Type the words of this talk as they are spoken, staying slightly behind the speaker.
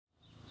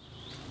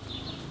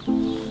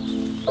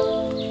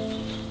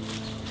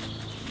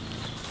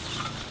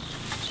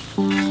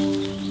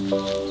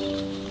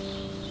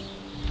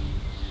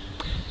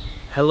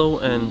Hello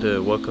and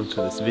welcome to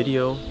this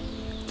video.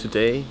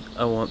 Today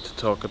I want to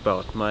talk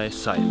about my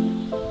scythe.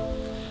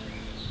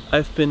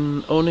 I've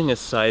been owning a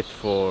scythe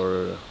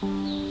for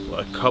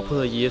a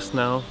couple of years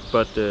now,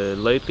 but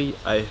lately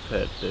I've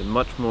had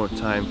much more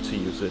time to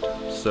use it,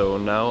 so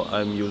now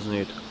I'm using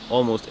it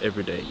almost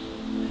every day.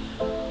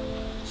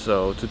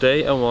 So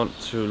today I want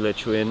to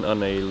let you in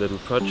on a little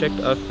project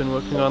I've been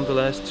working on the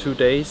last 2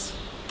 days,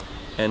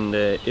 and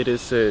it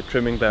is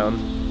trimming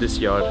down this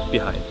yard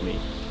behind me.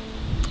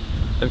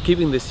 I'm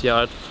keeping this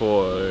yard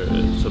for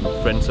some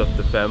friends of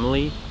the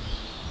family,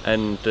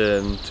 and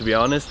to be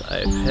honest,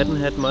 I hadn't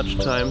had much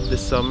time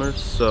this summer,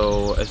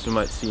 so as you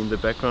might see in the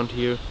background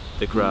here,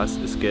 the grass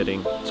is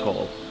getting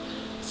tall.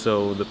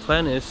 So the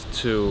plan is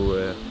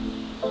to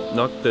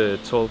knock the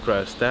tall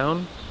grass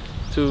down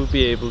to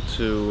be able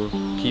to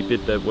keep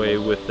it that way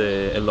with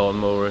a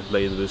lawnmower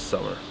later this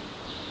summer.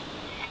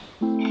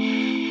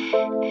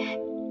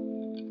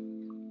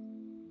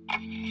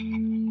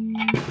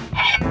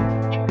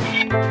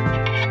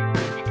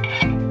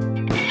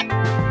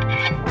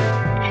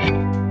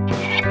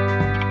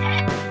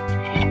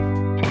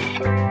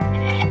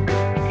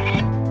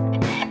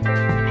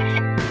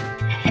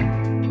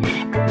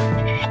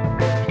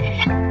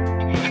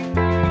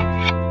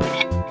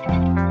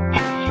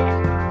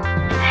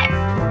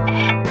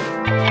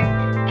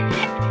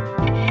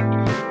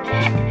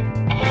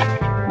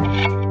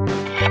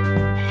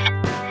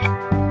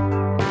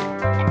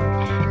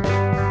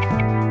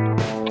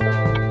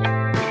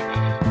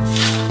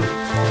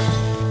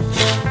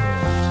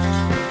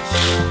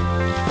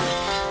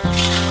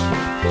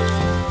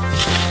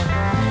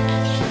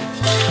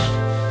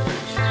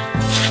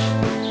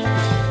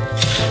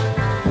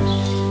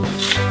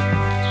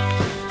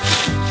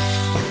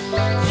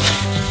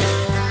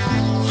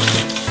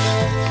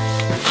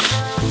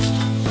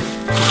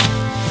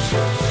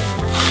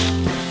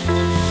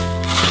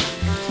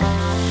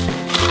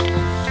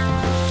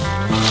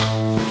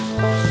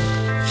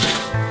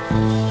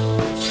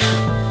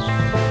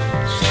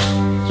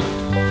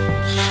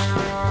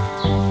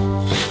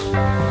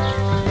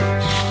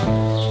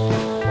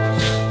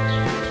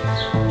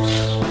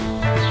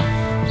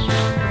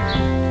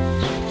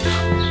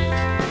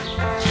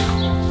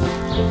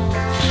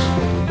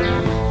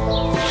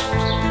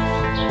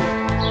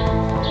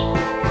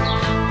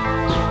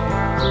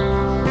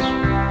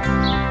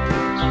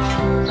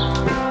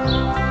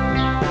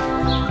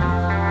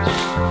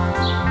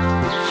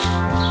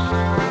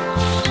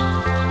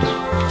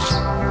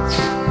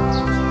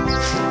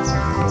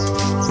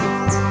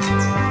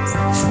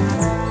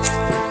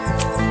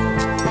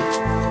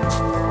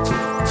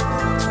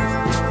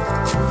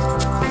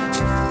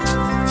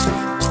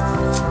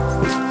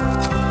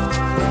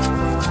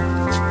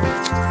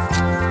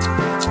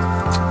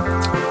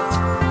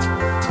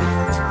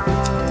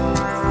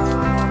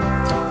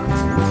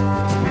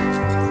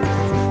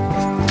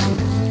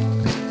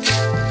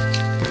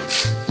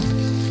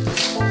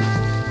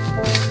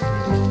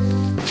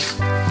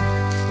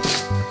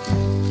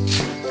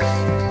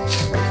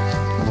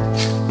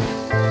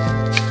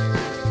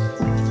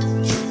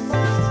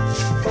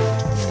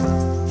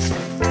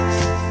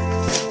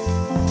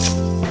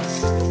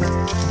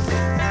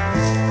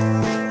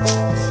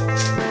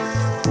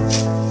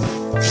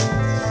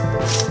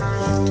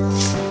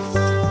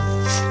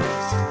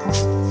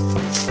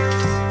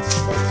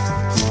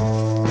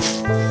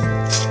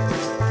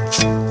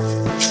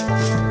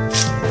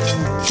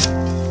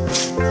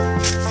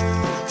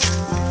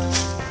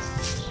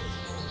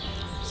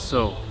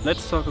 So,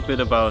 let's talk a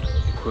bit about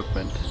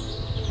equipment.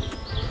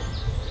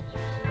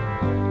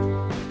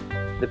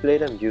 The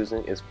blade I'm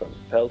using is from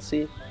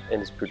Falci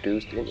and is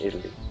produced in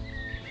Italy.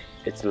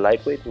 It's a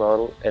lightweight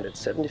model, and at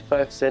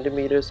 75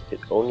 centimeters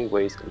it only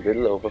weighs a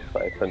little over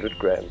 500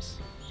 grams.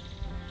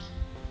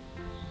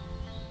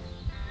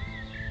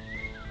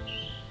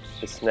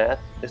 The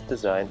Snath is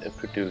designed and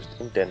produced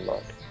in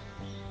Denmark.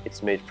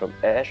 It's made from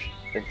ash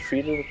and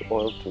treated with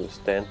oil to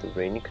withstand the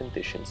rainy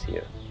conditions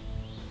here.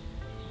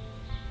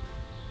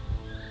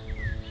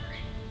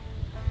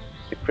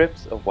 The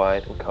grips are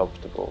wide and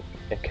comfortable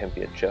and can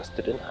be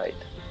adjusted in height.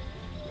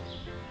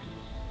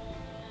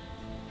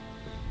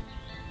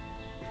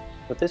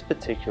 For this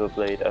particular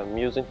blade I'm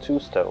using 2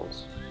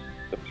 stones.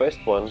 The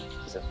first one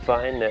is a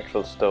fine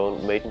natural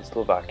stone made in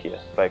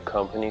Slovakia by a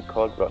company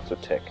called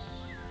Rozsutec.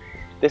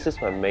 This is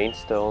my main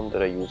stone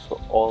that I use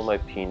for all my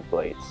peen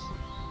blades.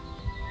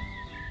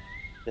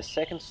 The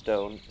second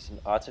stone is an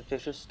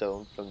artificial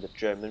stone from the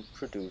German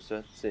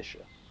producer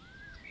Zishe.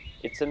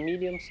 It's a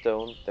medium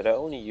stone that I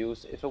only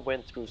use if I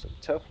went through some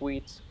tough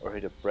weeds or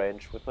hit a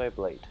branch with my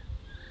blade.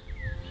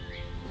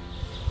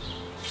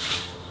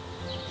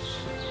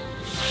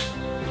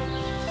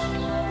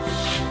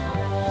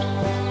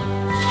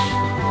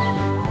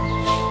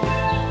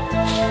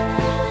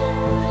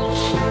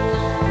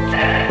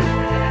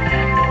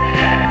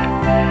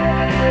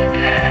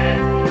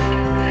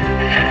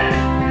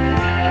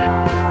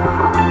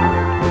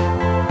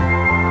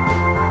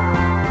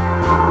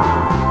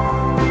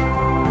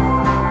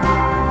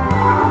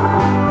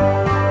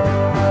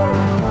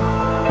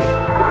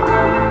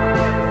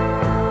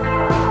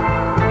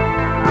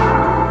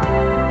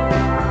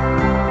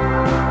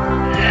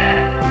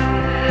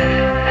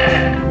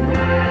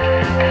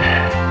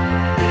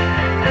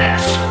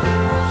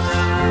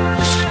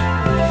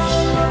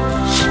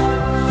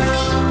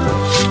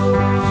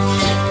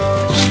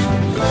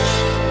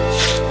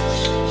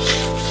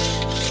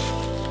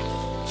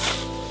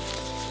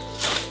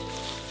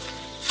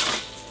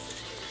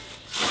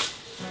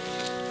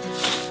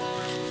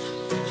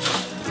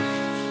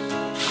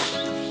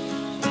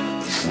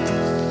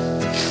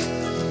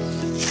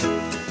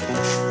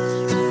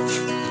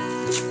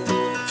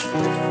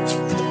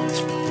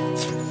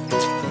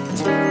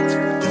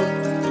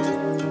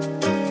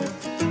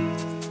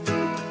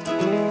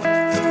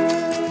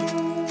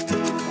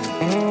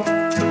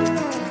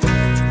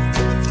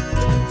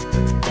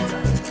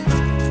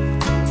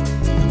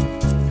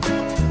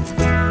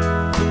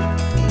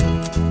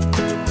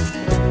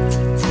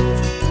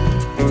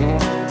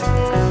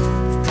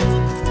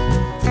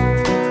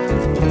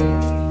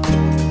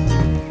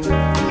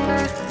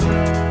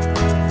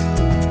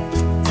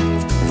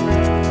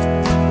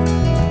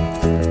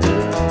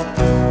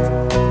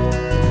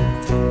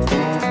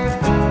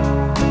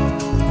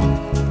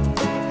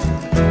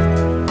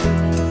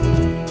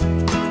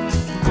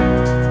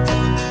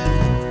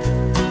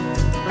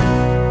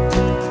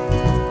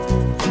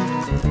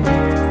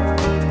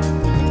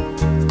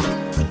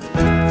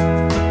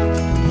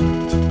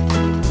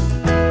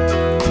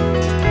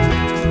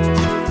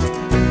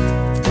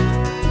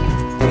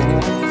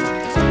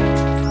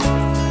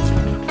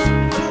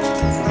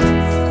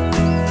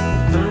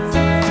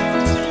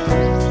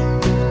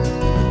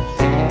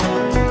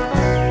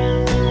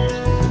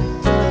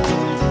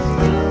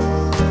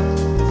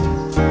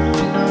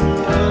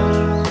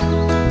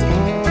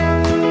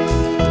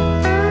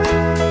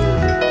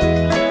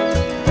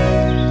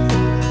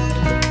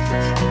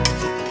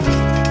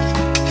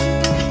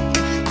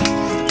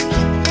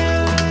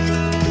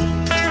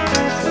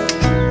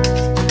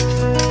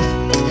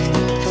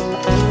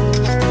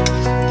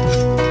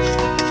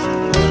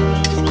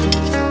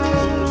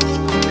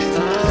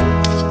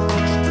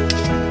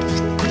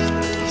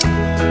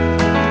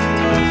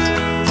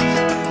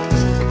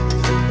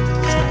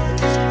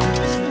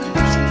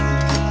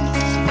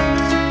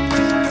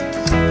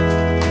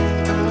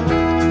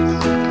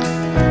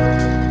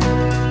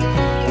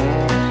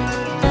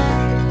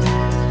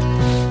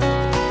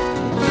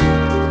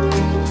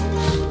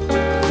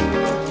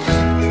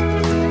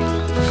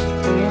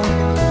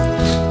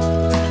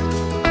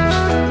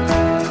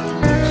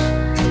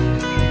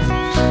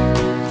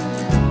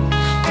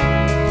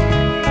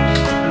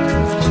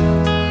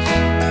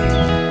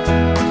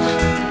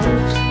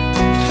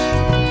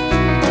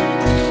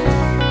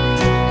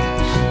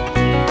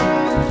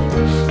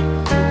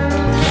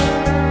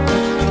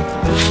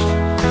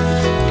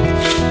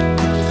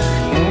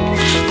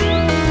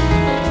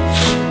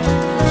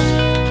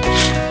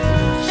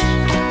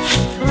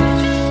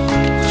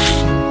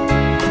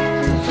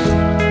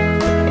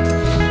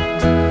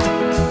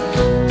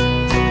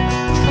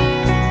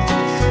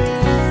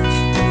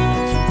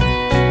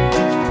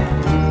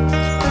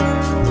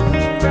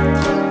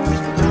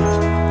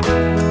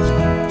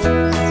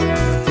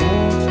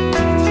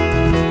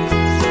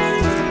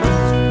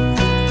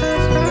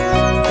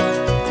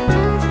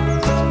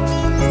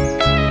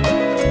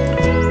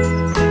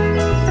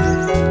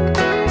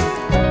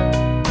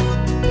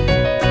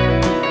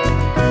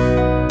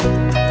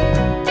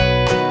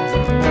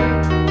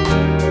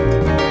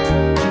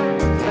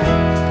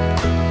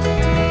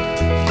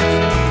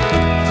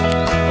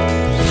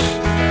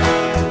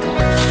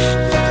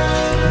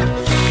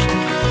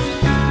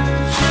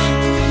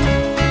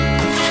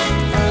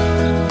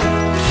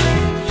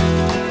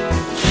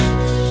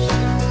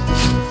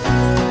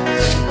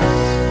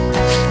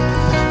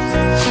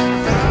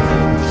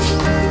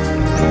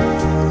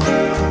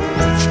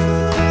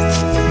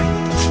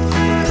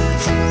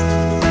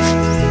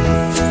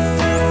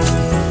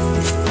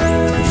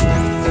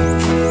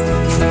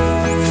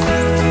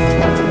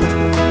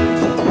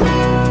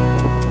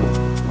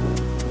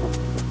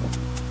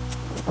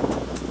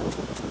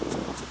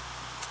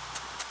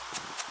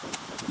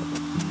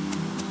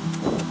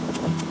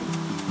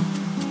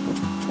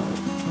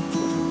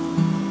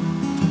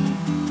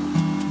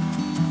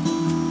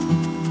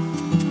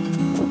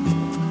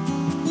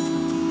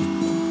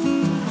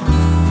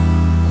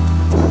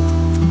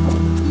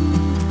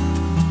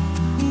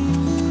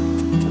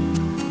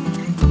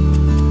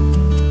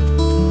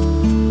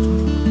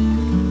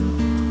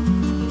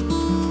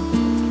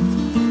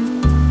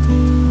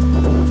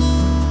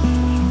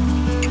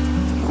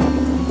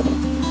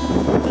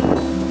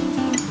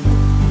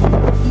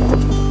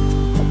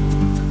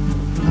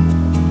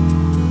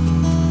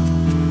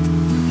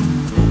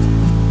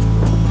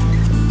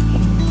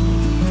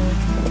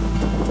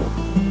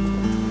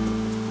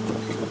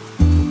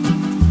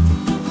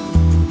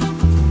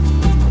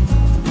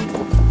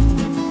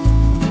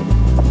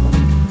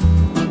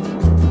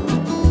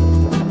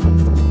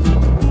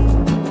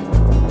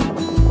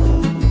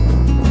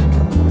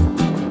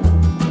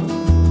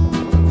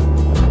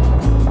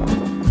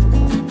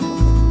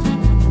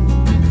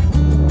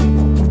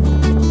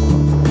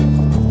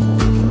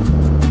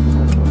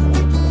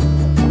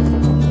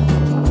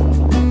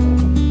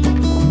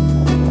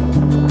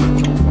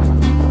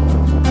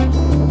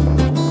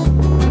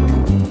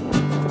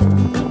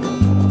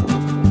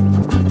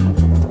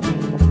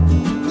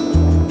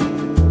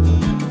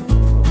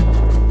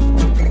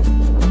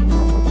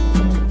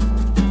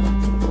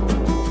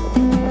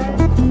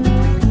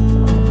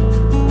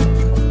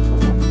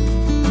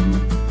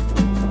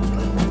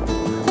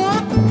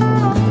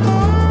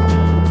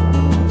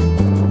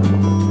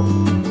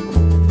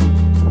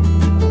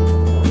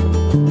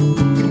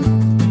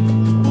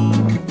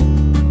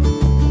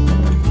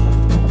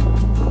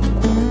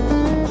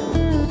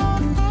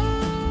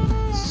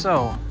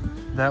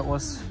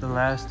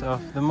 last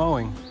of the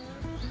mowing.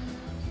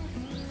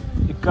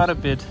 It got a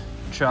bit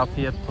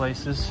choppy at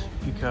places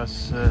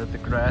because the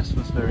grass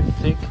was very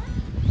thick,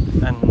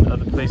 and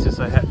other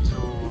places I had to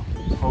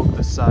hold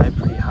the scythe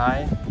pretty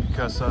high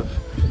because of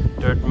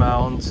dirt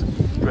mounds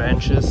and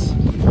branches,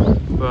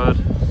 but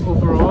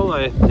overall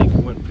I think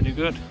it went pretty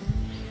good.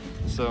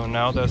 So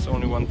now there's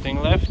only one thing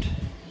left,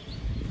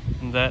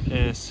 and that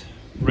is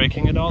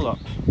raking it all up.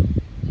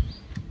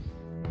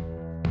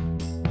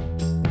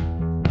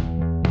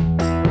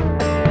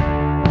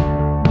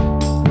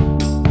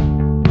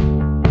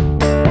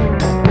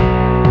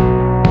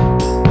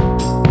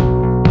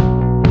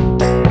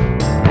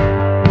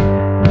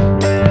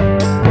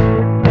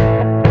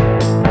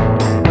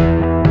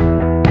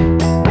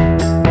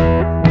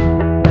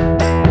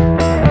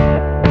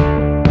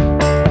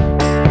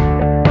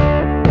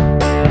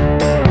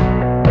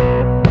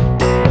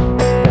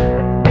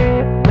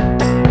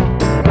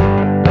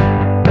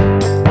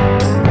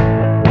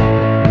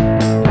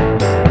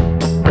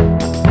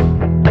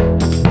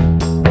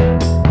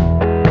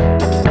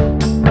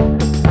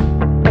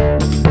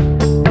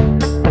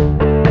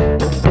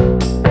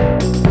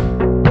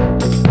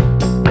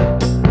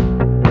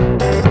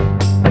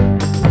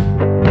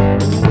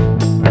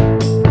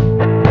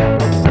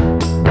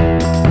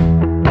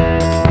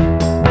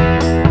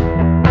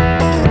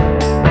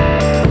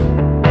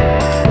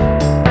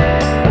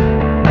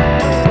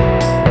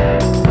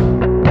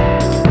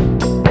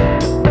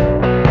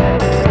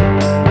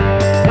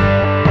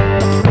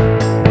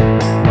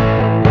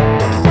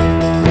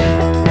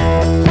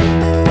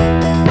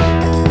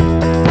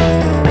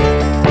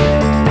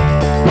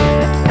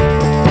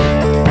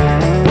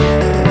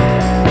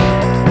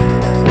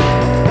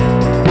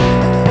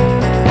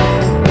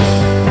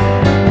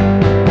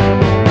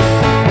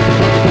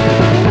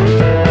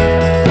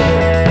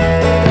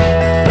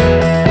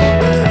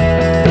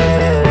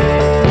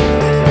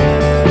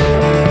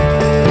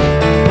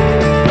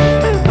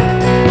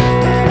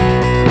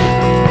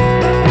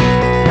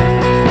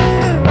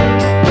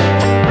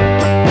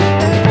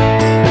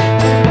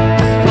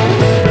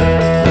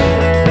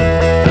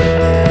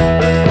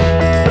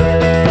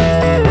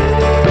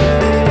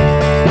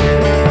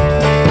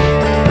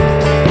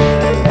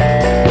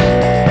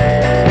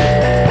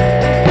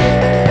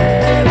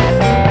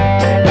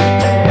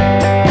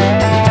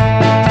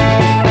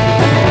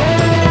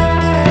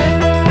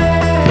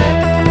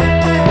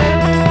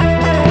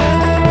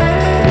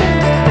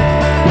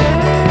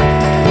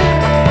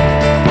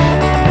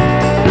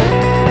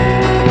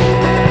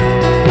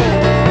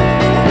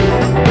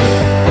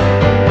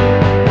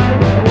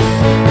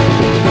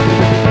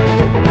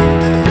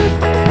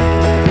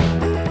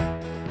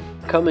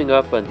 Coming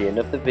up on the end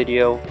of the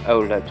video, I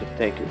would like to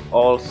thank you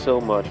all so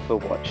much for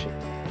watching.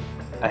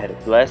 I had a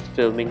blast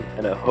filming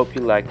and I hope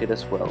you liked it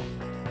as well.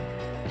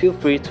 Feel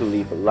free to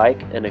leave a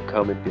like and a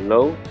comment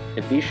below,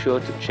 and be sure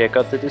to check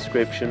out the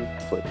description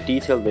for a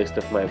detailed list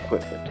of my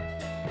equipment.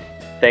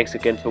 Thanks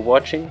again for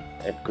watching,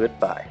 and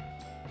goodbye.